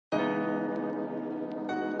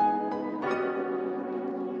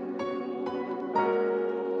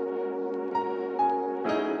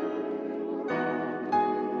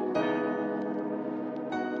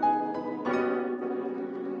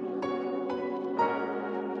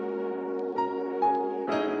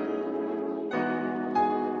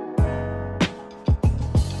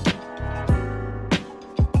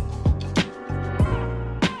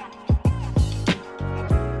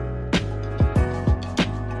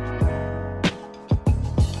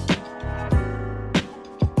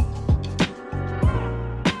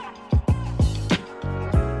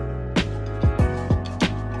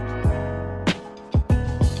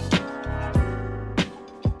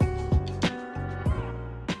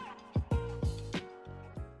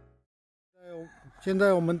现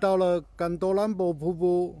在我们到了Kanto Lampo瀑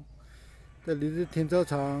布，这里是停车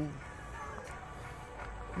场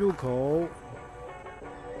入口。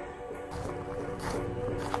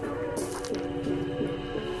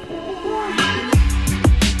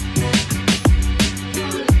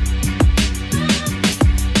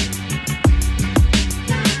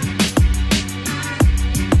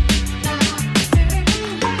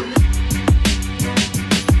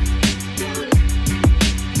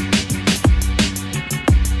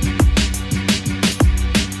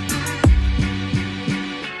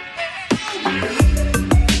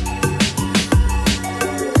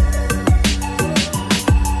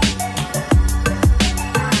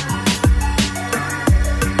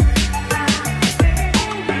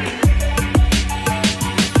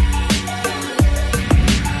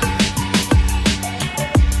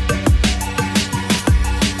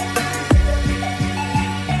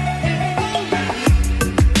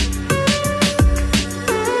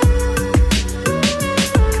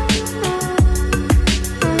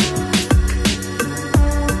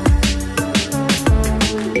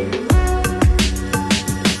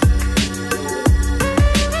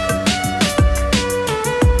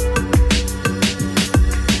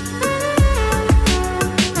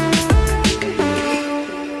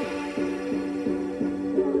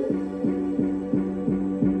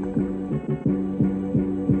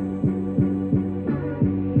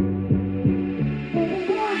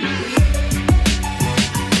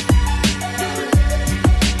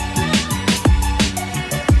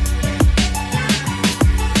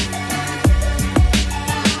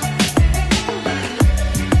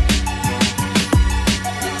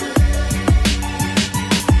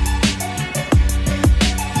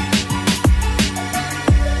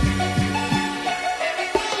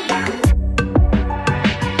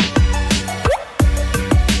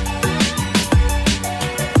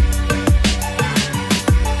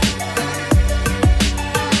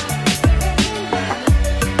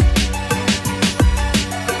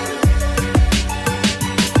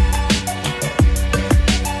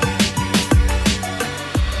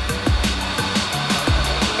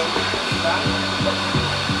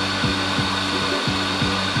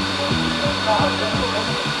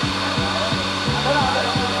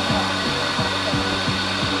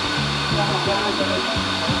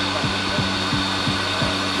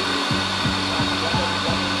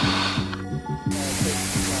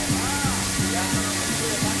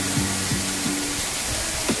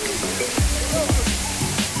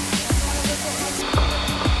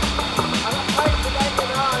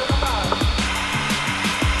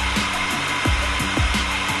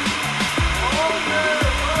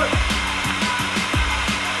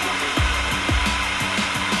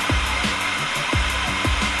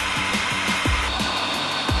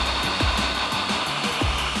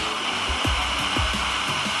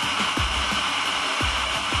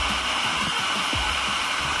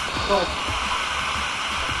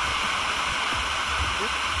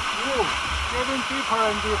Getting deeper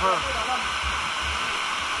and deeper.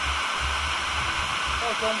 到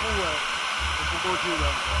中部了，我不过去了。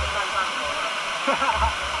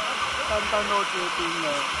蛋蛋都结冰了。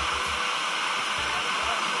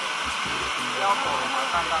不要走了，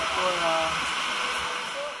蛋蛋。对啊。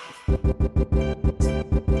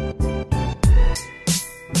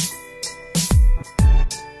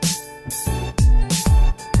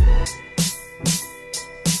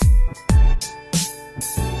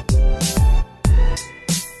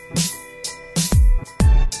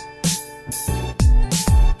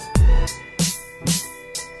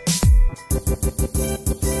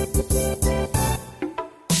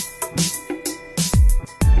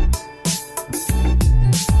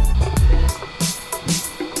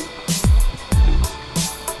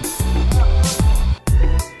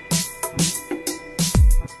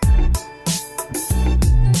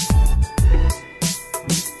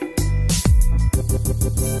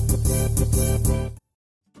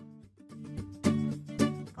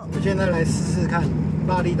我现在来试试看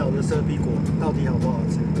巴厘岛的蛇皮果到底好不好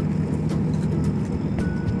吃。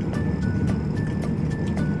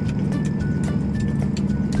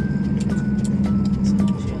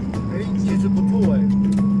其实不错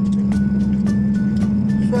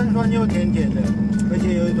酸酸又甜甜的，而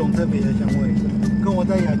且有一种特别的香味，跟我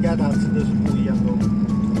在雅加达吃的是不一样的，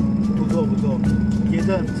不错不错。杰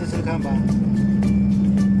正试试看吧。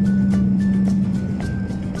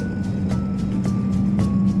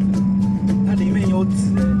里面有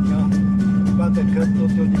籽你看，把整颗都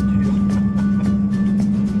丢进去了。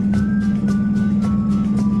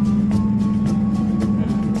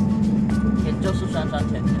也就是酸酸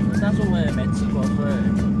甜甜的，但是我也没吃过，所以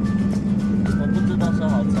我不知道是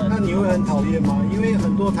好菜。那你会很讨厌吗？因为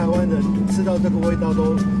很多台湾人吃到这个味道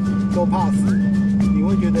都怕死，你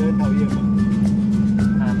会觉得很讨厌吗？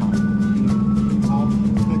还好。好，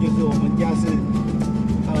那就是我们家是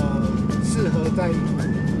适合在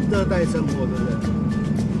热带生活的人。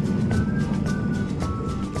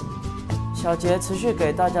小杰持续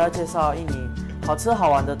给大家介绍印尼好吃好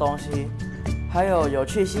玩的东西，还有有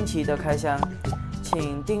趣新奇的开箱，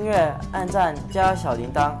请订阅、按赞、加小铃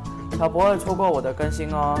铛，才不会错过我的更新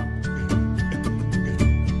哦。